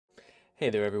Hey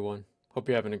there everyone, hope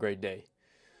you're having a great day.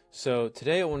 So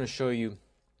today I want to show you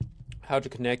how to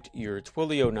connect your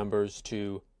TWILIO numbers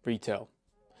to retail.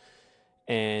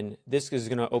 And this is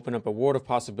going to open up a world of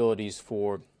possibilities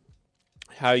for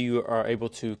how you are able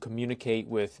to communicate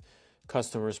with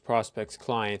customers, prospects,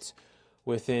 clients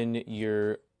within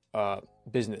your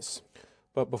business.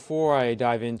 But before I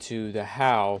dive into the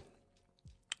how,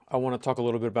 I want to talk a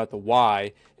little bit about the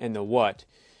why and the what.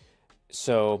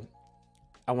 So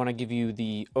I want to give you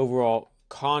the overall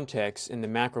context and the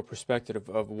macro perspective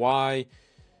of why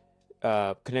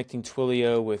connecting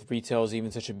TWILIO with retail is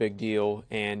even such a big deal,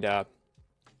 and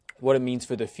what it means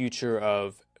for the future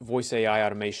of voice AI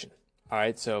automation. All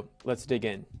right, so let's dig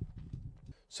in.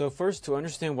 So first, to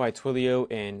understand why TWILIO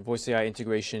and voice AI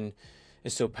integration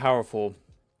is so powerful,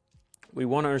 we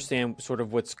want to understand sort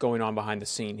of what's going on behind the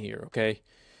scene here, okay?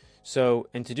 So,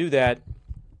 and to do that,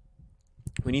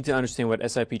 we need to understand what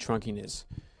SIP trunking is.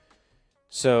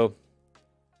 So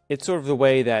it's sort of the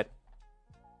way that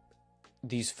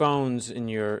these phones in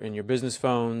your business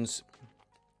phones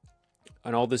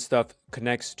and all this stuff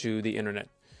connects to the internet.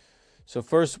 So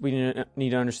first we need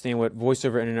to understand what voice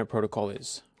over internet protocol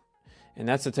is. And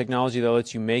that's the technology that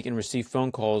lets you make and receive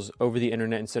phone calls over the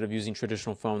internet instead of using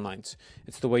traditional phone lines.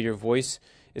 It's the way your voice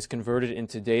is converted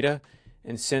into data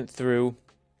and sent through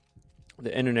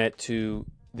the internet to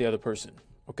the other person,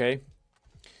 okay?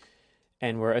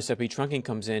 And where SIP trunking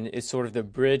comes in, it's sort of the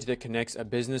bridge that connects a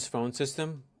business phone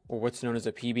system, or what's known as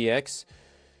a PBX,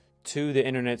 to the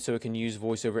internet so it can use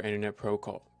voice over internet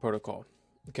protocol,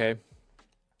 okay?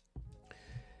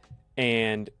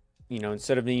 And, you know,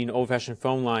 instead of needing old-fashioned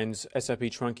phone lines, SIP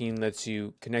trunking lets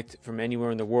you connect from anywhere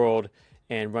in the world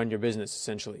and run your business,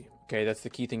 essentially, okay? That's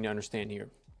the key thing to understand here.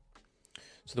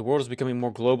 So the world is becoming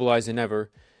more globalized than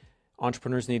ever.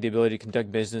 Entrepreneurs need the ability to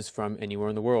conduct business from anywhere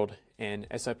in the world, and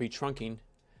SIP trunking,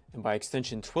 and by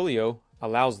extension TWILIO,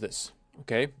 allows this,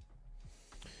 okay?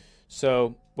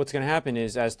 So what's going to happen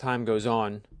is, as time goes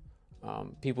on,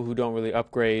 people who don't really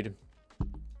upgrade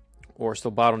or are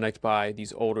still bottlenecked by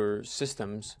these older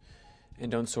systems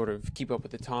and don't sort of keep up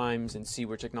with the times and see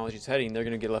where technology is heading, they're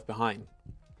going to get left behind,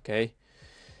 okay?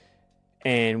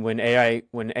 And when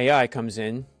AI comes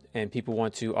in and people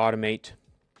want to automate,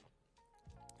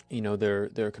 you know,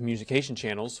 their communication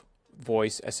channels,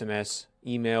 voice, SMS,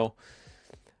 email,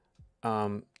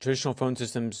 traditional phone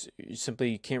systems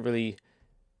simply can't really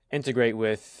integrate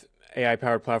with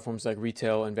AI-powered platforms like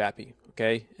retail and VAPI,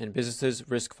 okay? And businesses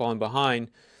risk falling behind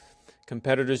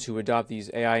competitors who adopt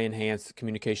these AI-enhanced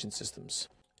communication systems.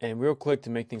 And real quick, to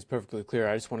make things perfectly clear,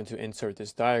 I just wanted to insert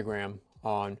this diagram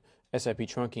on SIP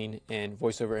trunking and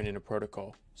voice over internet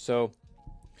protocol. So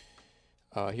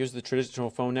here's the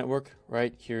traditional phone network,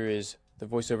 right? Here is the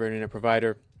voice over internet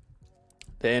provider,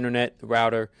 the internet, the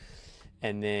router,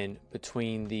 and then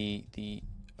between the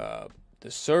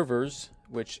servers,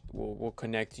 which will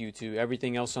connect you to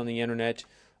everything else on the internet,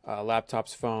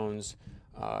 laptops, phones,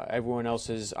 everyone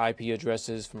else's IP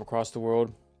addresses from across the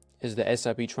world, is the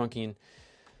SIP trunking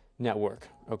network,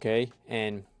 okay?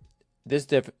 And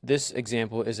this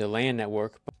example is a LAN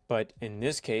network, but in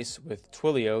this case with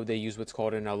TWILIO, they use what's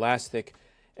called an elastic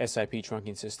SIP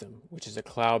trunking system, which is a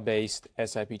cloud-based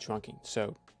SIP trunking.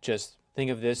 So just think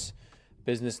of this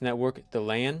business network, the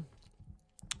LAN,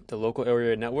 the local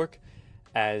area network,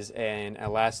 as an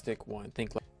elastic one.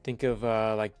 Think of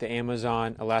like the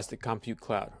Amazon Elastic Compute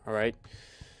Cloud, all right?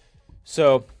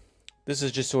 So this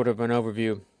is just sort of an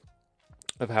overview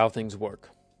of how things work.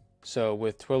 So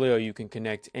with TWILIO, you can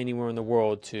connect anywhere in the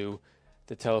world to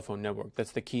the telephone network.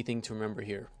 That's the key thing to remember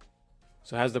here.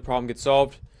 So how does the problem get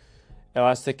solved?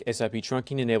 Elastic SIP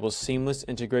trunking enables seamless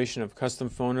integration of custom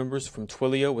phone numbers from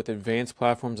TWILIO with advanced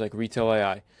platforms like Retail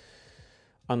AI,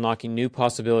 unlocking new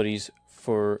possibilities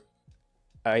for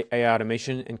AI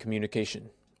automation and communication.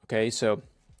 Okay, so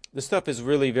this stuff is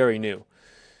really very new.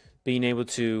 Being able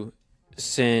to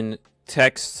send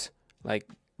texts, like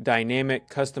dynamic,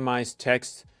 customized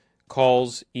text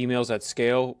calls, emails at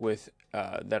scale with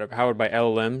that are powered by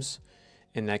LLMs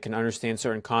and that can understand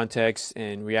certain contexts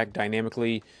and react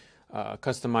dynamically,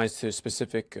 customized to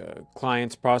specific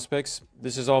clients, prospects.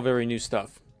 This is all very new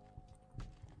stuff.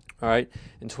 All right,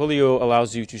 and TWILIO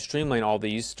allows you to streamline all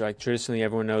these. Like traditionally,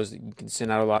 everyone knows that you can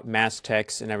send out a lot mass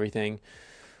text and everything,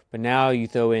 but now you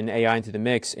throw in AI into the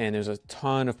mix, and there's a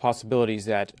ton of possibilities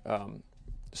that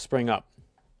spring up.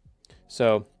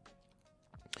 So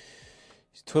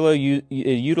TWILIO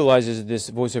utilizes this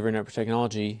voice over internet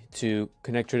technology to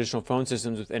connect traditional phone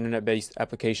systems with internet-based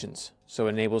applications. So it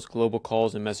enables global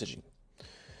calls and messaging.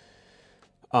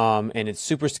 And it's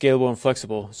super scalable and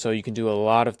flexible, so you can do a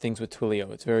lot of things with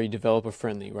TWILIO. It's very developer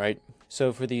friendly, right?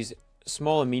 So for these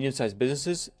small and medium-sized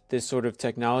businesses, this sort of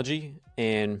technology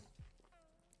and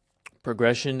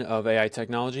progression of AI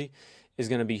technology is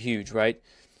going to be huge, right?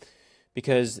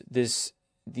 Because these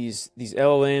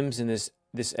LLMs and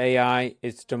this AI,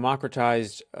 it's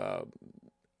democratized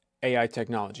AI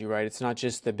technology, right? It's not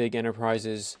just the big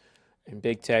enterprises and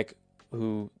big tech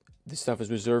who this stuff is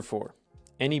reserved for.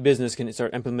 Any business can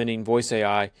start implementing voice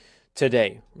AI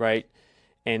today, right?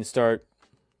 And start,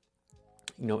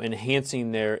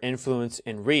 enhancing their influence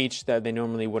and reach that they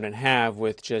normally wouldn't have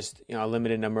with just a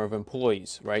limited number of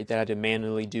employees, right? That had to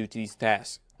manually do these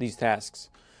tasks.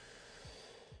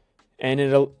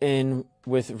 And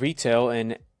with retail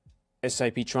and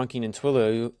SIP trunking and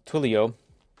Twilio,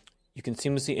 you can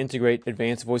seamlessly integrate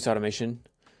advanced voice automation,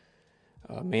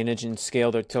 manage and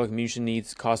scale their telecommunication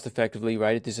needs cost effectively,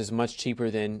 right? This is much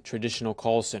cheaper than traditional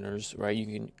call centers, right?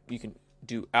 You can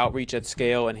do outreach at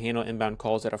scale and handle inbound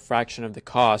calls at a fraction of the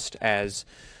cost as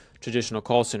traditional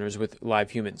call centers with live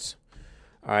humans.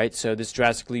 All right, so this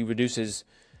drastically reduces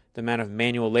the amount of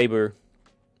manual labor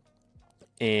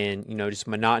and just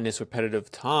monotonous,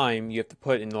 repetitive time you have to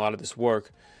put in a lot of this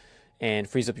work, and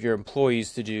frees up your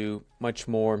employees to do much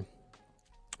more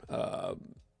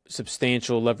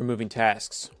substantial lever-moving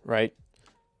tasks, right?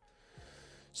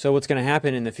 So what's going to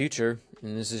happen in the future,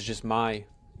 and this is just my,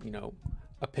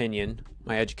 opinion,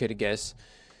 my educated guess,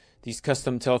 these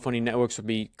custom telephony networks will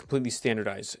be completely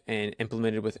standardized and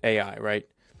implemented with AI, right?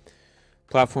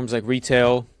 Platforms like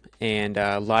retail and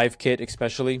LiveKit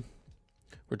especially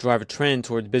will drive a trend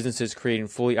towards businesses creating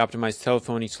fully optimized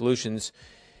telephony solutions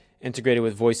integrated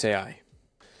with voice AI.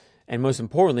 And most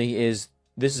importantly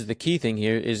this is the key thing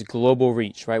here, is global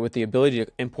reach, right? With the ability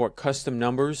to import custom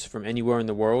numbers from anywhere in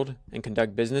the world and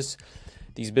conduct business,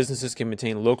 these businesses can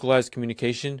maintain localized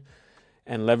communication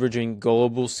and leveraging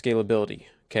global scalability,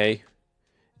 okay?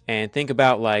 And think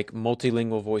about like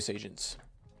multilingual voice agents.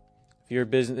 If you're a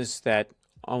business that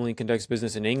only conducts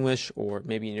business in English, or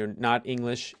maybe you're not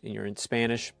English and you're in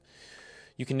Spanish,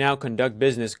 you can now conduct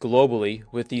business globally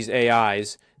with these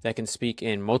AIs that can speak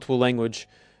in multiple languages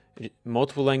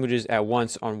at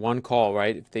once on one call,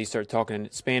 right? If they start talking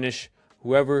in Spanish,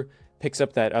 whoever picks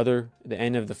up the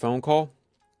end of the phone call,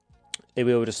 they'll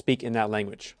be able to speak in that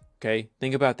language, okay?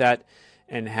 Think about that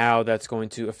and how that's going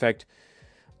to affect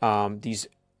these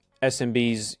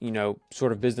SMBs,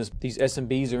 sort of business. These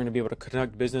SMBs are going to be able to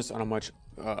conduct business on a much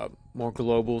more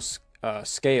global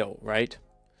scale, right?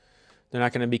 They're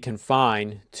not going to be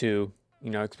confined to,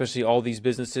 especially all these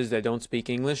businesses that don't speak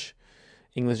English.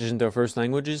 English isn't their first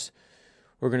languages.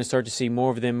 We're going to start to see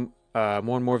more and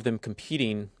more of them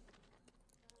competing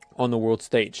on the world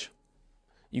stage.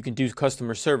 You can do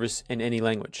customer service in any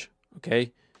language,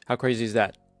 okay? How crazy is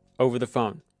that? Over the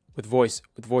phone, with voice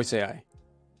AI.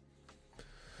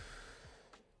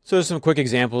 So there's some quick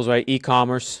examples, right?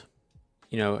 E-commerce,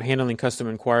 handling customer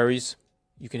inquiries.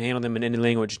 You can handle them in any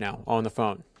language now on the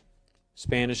phone.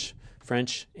 Spanish,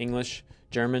 French, English,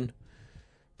 German,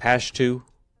 Pashto,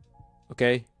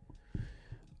 okay?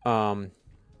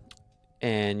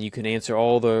 And you can answer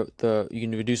all you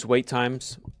can reduce wait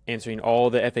times, answering all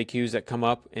the FAQs that come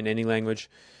up in any language.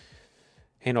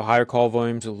 Handle higher call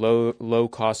volumes with low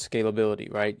cost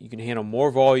scalability, right? You can handle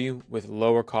more volume with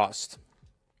lower cost.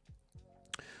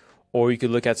 Or you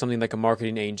could look at something like a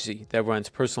marketing agency that runs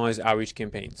personalized outreach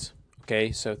campaigns.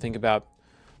 Okay, so think about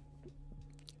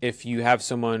if you have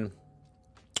someone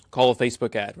call a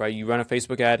Facebook ad, right? You run a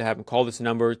Facebook ad, have them call this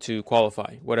number to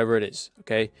qualify, whatever it is,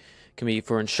 okay? It can be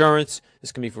for insurance,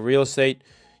 this can be for real estate.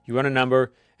 You run a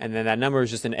number, and then that number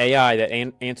is just an AI that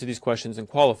answers these questions and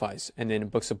qualifies, and then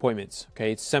books appointments,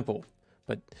 okay? It's simple,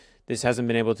 but this hasn't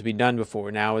been able to be done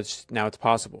before. Now it's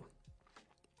possible.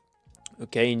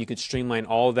 Okay, and you could streamline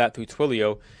all of that through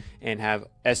Twilio and have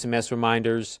SMS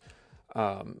reminders,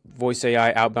 voice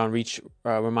AI outbound reach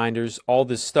reminders. All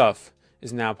this stuff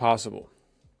is now possible.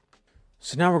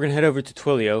 So now we're going to head over to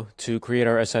Twilio to create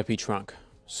our SIP trunk.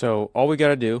 So all we got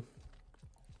to do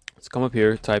is come up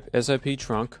here, type SIP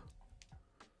trunk,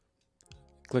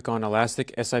 click on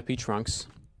Elastic SIP trunks.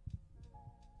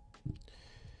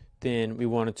 Then we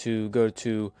wanted to go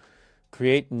to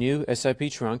create new SIP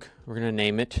trunk. We're going to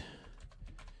name it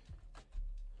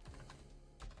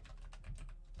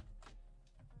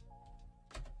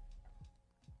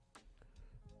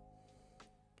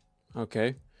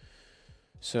okay.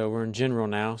 So we're in general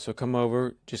now. So come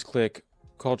over, just click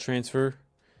call transfer.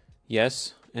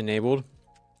 Yes, enabled.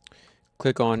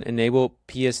 Click on enable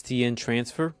PSTN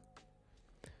transfer.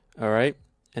 All right.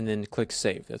 And then click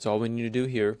save. That's all we need to do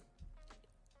here.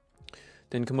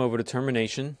 Then come over to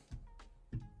termination.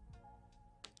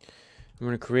 We're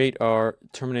going to create our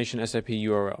termination SIP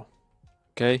URL.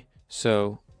 Okay.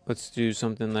 So let's do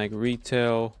something like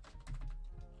retail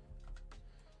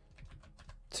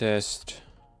test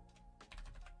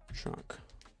trunk.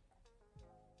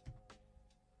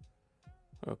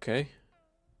 Okay.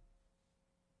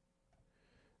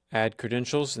 Add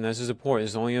credentials, and this is important. This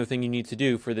is the only other thing you need to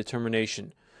do for the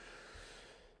termination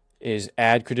is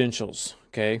add credentials,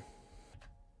 okay?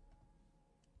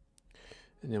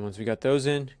 And then once we got those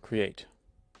in, create.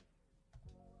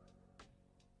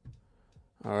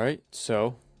 All right,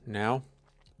 so now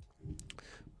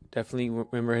definitely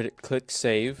remember to click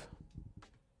save.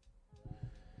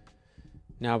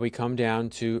 Now we come down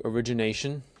to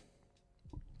origination,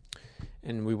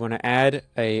 and we want to add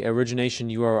a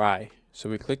origination URI. So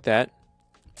we click that,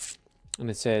 and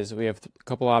it says we have a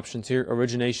couple options here: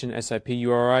 origination SIP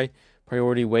URI,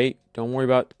 priority wait. Don't worry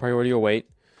about the priority or wait.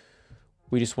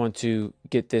 We just want to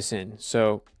get this in.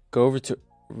 So go over to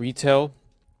retail's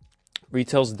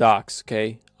docs,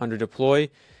 okay, under deploy,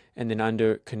 and then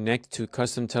under connect to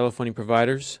custom telephony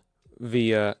providers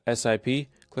via SIP,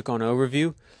 click on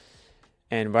overview,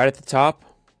 and right at the top,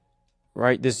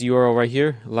 write this URL right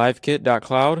here,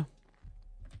 livekit.cloud. I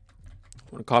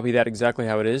want to copy that exactly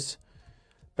how it is.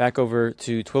 Back over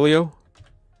to Twilio,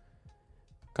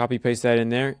 copy paste that in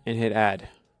there and hit add,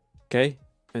 okay,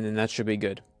 and then that should be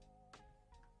good.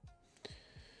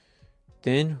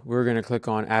 Then we're going to click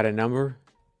on add a number.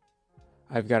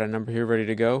 I've got a number here ready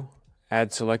to go.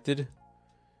 Add selected.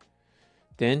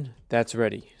 Then that's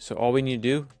ready. So all we need to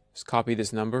do is copy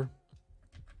this number.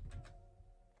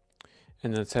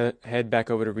 And then let's head back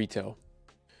over to retail.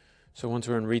 So once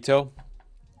we're in retail,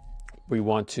 we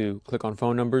want to click on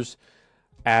phone numbers,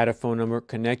 add a phone number,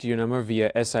 connect your number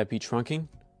via SIP trunking.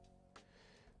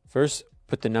 First,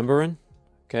 put the number in,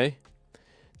 okay?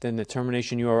 Then the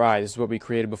termination URI, this is what we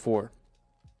created before.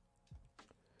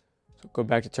 So go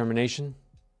back to termination.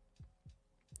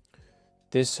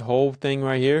 This whole thing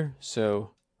right here,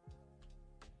 so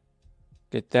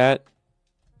get that,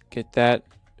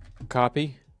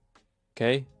 copy,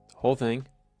 okay, whole thing,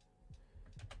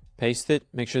 paste it,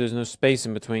 make sure there's no space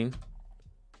in between,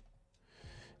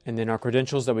 and then our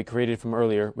credentials that we created from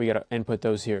earlier, we got to input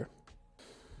those here.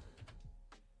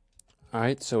 All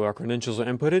right, so our credentials are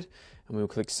inputted, and we will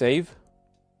click save.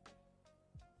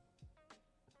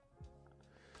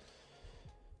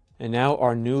 And now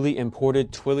our newly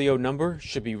imported Twilio number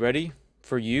should be ready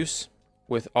for use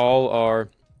with all our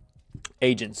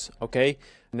agents, okay?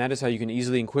 And that is how you can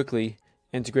easily and quickly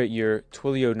integrate your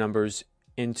Twilio numbers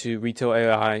into Retail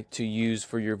AI to use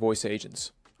for your voice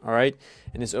agents, all right?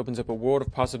 And this opens up a world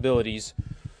of possibilities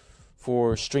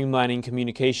for streamlining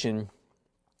communication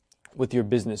with your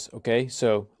business, okay?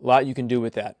 So a lot you can do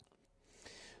with that.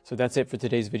 So that's it for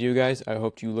today's video, guys. I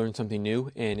hope you learned something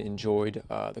new and enjoyed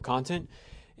the content.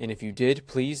 And if you did,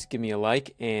 please give me a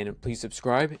like and please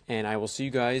subscribe, and I will see you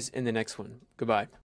guys in the next one. Goodbye.